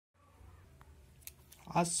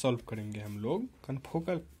आज सॉल्व करेंगे हम लोग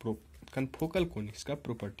कनफोकल कोनिक्स का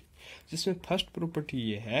प्रॉपर्टी, जिसमें फर्स्ट प्रॉपर्टी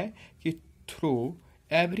ये है कि through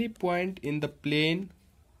every point in the plane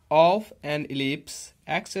of N ellipse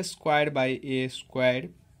x square by A square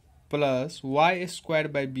plus Y square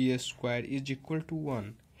by B square is equal to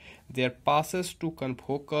 1 there passes two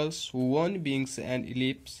confocals, one being an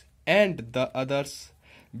ellipse and the others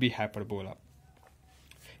be hyperbola।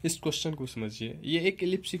 इस question को समझिए। ये एक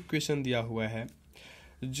ellipse equation दिया हुआ है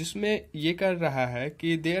जिसमें ये कर रहा है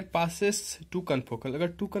कि देयर पासेस टू कनफोकल, अगर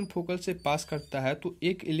टू कनफोकल से पास करता है तो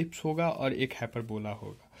एक इलिप्स होगा और एक हाइपरबोला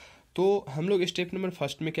होगा। तो हम लोग स्टेप नंबर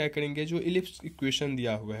फर्स्ट में क्या करेंगे, जो इलिप्स इक्वेशन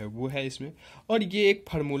दिया हुआ है वो है इसमें, और ये एक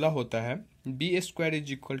फार्मूला होता है B square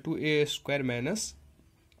is equal to A square minus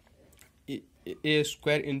A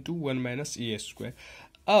square into 1 minus A square.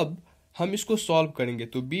 अब हम इसको सॉल्व करेंगे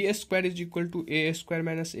तो B square is equal to A square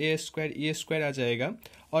minus A square आ जाएगा,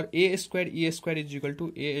 और ए square is equal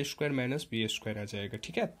to A square minus B square आ जाएगा।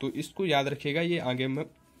 ठीक है, तो इसको याद रखिएगा, ये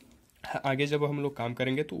आगे जब हम लोग काम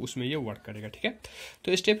करेंगे तो उसमें ये वर्क करेगा। ठीक है,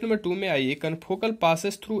 तो स्टेप नंबर 2 में आइए, confocal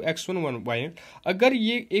passes through x1 y1। अगर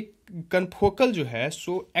ये एक कनफोकल जो है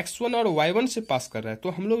सो x1 और y1 से पास कर रहा है, तो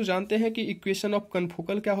हम लोग जानते हैं कि इक्वेशन ऑफ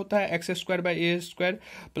कनफोकल क्या होता है, x square by A square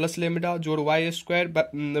plus lambda जोड़ Y square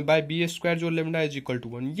by B square जोड़ लेमडा इज इक्वल टू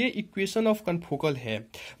 1। ये इक्वेशन ऑफ कनफोकल है,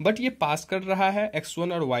 बट ये पास कर रहा है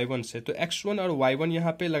x1 और y1 से, तो x1 और y1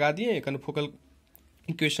 यहाँ पे लगा दिए कनफोकल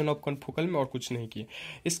इक्वेशन ऑफ कनफोकल में, और कुछ नहीं किए।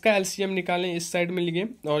 इसका एलसीएम निकालें, इस साइड में लिए,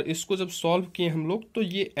 और इसको जब सॉल्व किए हम लोग तो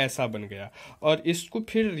ये ऐसा बन गया, और इसको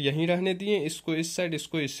फिर यहीं रहने दिए, इसको इस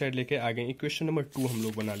साइड लेके आ गए। इक्वेशन नंबर 2 हम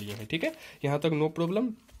लोग बना लिए हैं। ठीक है, यहाँ तक नो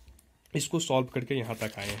प्रॉब्लम, इसको सॉल्व करके यहाँ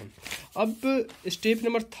तक आए हैं। अब स्टेप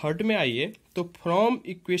नंबर 3 में आइए, तो फ्रॉम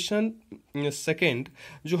इक्वेशन सेकेंड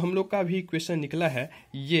जो हम लोग का अभी इक्वेशन निकला है,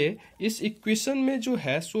 ये इस इक्वेशन में जो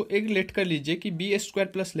है सो एक लेट कर लीजिए कि B square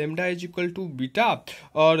plus lambda is equal to beta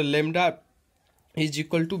और lambda is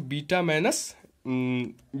equal to beta minus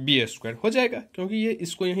B square हो जाएगा, क्योंकि ये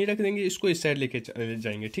इसको यहीं रख देंगे, इसको इस साइड लेके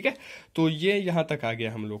जाएंगे। ठीक है, तो ये यहाँ तक आ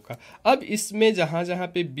गया हम लोग का। अब इसमें जहाँ जहाँ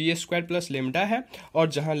पे बी स्क्वायर प्लस लेमडा है और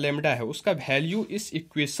जहाँ लेमडा है उसका वैल्यू इस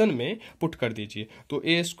इक्वेशन में पुट कर दीजिए, तो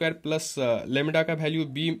ए स्क्वायर प्लस लेमडा का value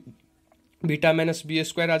beta minus B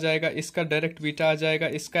square आ जाएगा, इसका डायरेक्ट बीटा आ जाएगा,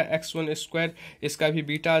 इसका x1 स्क्वायर, इसका भी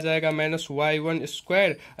बीटा आ जाएगा, माइनस y1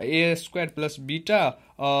 स्क्वायर ए स्क्वायर प्लस बीटा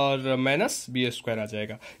और माइनस बी स्क्वायर आ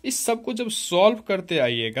जाएगा। इस सब को जब सॉल्व करते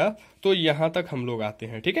आइएगा तो यहाँ तक हम लोग आते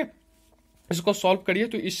हैं। ठीक है, इसको सॉल्व करिए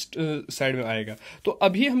तो इस साइड में आएगा। तो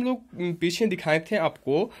अभी हम लोग पीछे दिखाए थे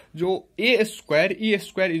आपको जो ए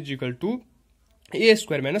square is equal to A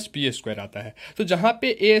square minus B square आता है, तो जहां पे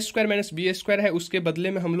ए स्क्वायर माइनस बी स्क्वायर है उसके बदले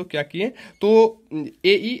में हम लोग क्या किए, तो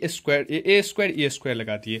ए स्क्वायर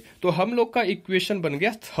लगा दिए, तो हम लोग का इक्वेशन बन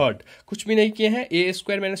गया 3rd। कुछ भी नहीं किए हैं, ए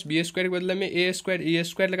स्क्वायर माइनस बी स्क्वायर के बदले में ए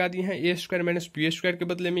स्क्वायर लगा दिए हैं, ए स्क्वायर माइनस बी स्क्वायर के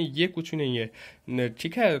बदले में ये कुछ नहीं है।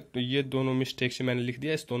 ठीक है, तो ये दोनों मिस्टेक से मैंने लिख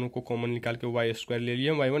दिया, इस दोनों को कॉमन निकाल के वाई स्क्वायर ले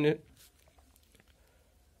लिया, y1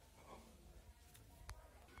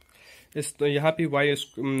 इस तो यहाँ पे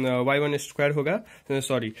y1 स्क्वायर होगा,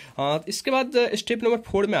 सॉरी। इसके बाद स्टेप नंबर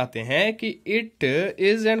 4 में आते हैं कि it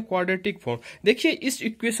is an quadratic form. देखिए इस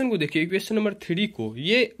इक्वेशन को, देखिए इक्वेशन नंबर 3 को,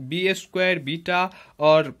 ये बी स्क्वायर बीटा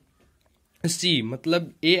और सी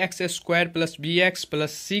मतलब ए x square plus B x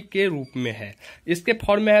plus सी के रूप में है, इसके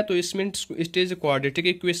फॉर्म में है, तो इसमें इट इज क्वाड्रेटिक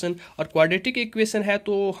इक्वेशन, और क्वाड्रेटिक इक्वेशन है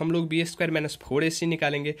तो हम लोग बी स्क्वायर माइनस 4ac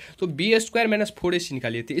निकालेंगे, तो बी स्क्वायर माइनस 4ac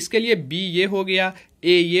निकालिए, तो इसके लिए बी ये हो गया,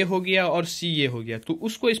 ए ये हो गया और सी ये हो गया, तो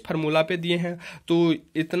उसको इस फार्मूला पे दिए हैं, तो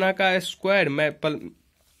इतना का स्क्वायर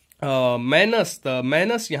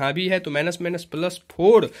माइनस यहाँ भी है, तो माइनस प्लस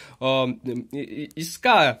 4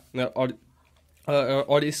 इसका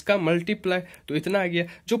और इसका मल्टीप्लाई, तो इतना आ गया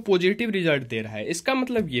जो पॉजिटिव रिजल्ट दे रहा है। इसका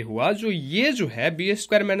मतलब ये हुआ जो है B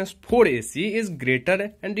square minus 4ac is greater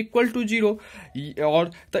and equal to 0,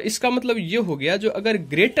 और तो इसका मतलब ये हो गया जो अगर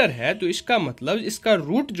ग्रेटर है तो इसका मतलब इसका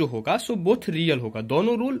रूट जो होगा सो बोथ रियल होगा,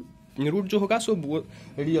 दोनों रूट जो होगा सो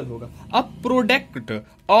रियल होगा। अब प्रोडक्ट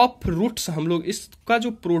ऑफ रूट्स, हम लोग इसका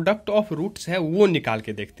जो प्रोडक्ट ऑफ रूट्स है वो निकाल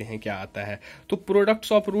के देखते हैं क्या आता है। तो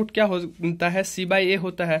प्रोडक्ट्स ऑफ रूट क्या होता है, c बाई ए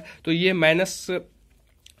होता है, तो ये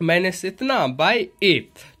माइनस इतना बाय ए,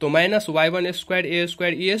 तो minus y1 square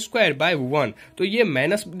A square by 1, तो ये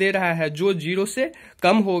माइनस दे रहा है जो 0 से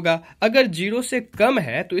कम होगा। अगर 0 से कम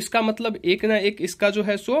है तो इसका मतलब एक ना एक इसका जो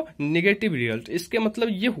है सो नेगेटिव रिजल्ट, इसके मतलब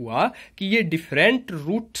ये हुआ कि ये डिफरेंट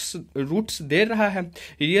रूट्स दे रहा है,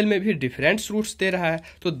 रियल में भी डिफरेंट रूट्स दे रहा है।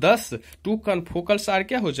 तो 10 टू कनफोकल्स आर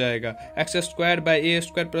क्या हो जाएगा, x square by A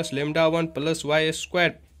square plus lambda 1 plus Y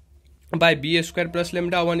square by B square plus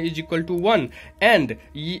lambda 1 is equal to 1 and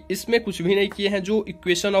इसमें कुछ भी नहीं किए हैं। जो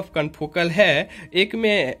इक्वेशन ऑफ कनफोकल है, एक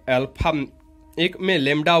में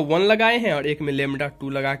लेमडा 1 लगाए हैं और एक में लेमडा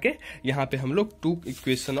 2 लगा के यहाँ पे हम लोग 2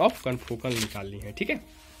 इक्वेशन ऑफ कनफोकल निकालनी है। ठीक है,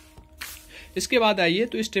 इसके बाद आइए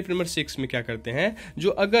तो स्टेप नंबर 6 में क्या करते हैं,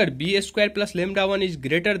 जो अगर B square plus lambda 1 is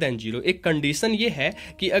greater than 0, एक कंडीशन ये है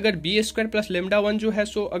कि अगर बी स्क्वायर प्लस लेमडा 1 जो है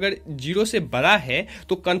सो अगर 0 से बड़ा है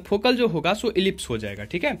तो कनफोकल जो होगा सो इलिप्स हो जाएगा।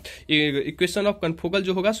 ठीक है, इक्वेशन ऑफ कनफोकल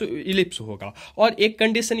जो होगा सो इलिप्स होगा। और एक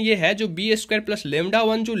कंडीशन ये है, जो बी स्क्वायर प्लस लेमडा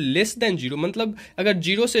 1 जो लेस देन 0, मतलब अगर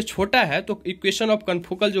 0 से छोटा है तो इक्वेशन ऑफ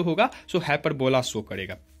कनफोकल जो होगा सो हाइपरबोला शो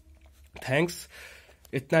करेगा। थैंक्स,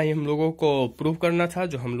 इतना ही हम लोगों को प्रूव करना था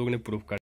जो हम लोगों ने प्रूव कर